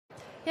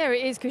Yeah,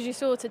 it is, because you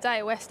saw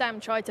today West Ham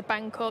tried to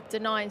bank up,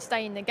 deny and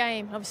stay in the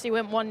game. Obviously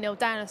went 1-0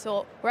 down. I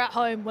thought, we're at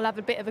home, we'll have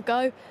a bit of a go.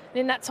 And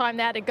in that time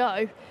they had a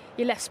go,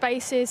 you left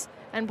spaces,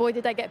 and boy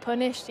did they get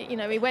punished. You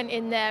know, he went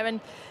in there,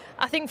 and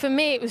I think for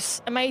me it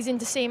was amazing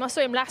to see him. I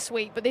saw him last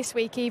week, but this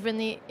week even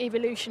the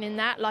evolution in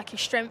that, like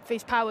his strength,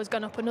 his power's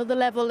gone up another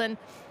level, and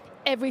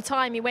every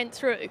time he went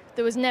through,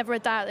 there was never a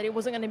doubt that it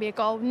wasn't going to be a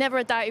goal, never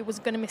a doubt he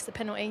wasn't going to miss the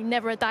penalty,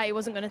 never a doubt he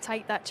wasn't going to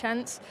take that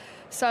chance.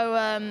 So,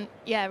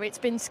 yeah, it's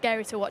been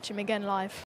scary to watch him again live.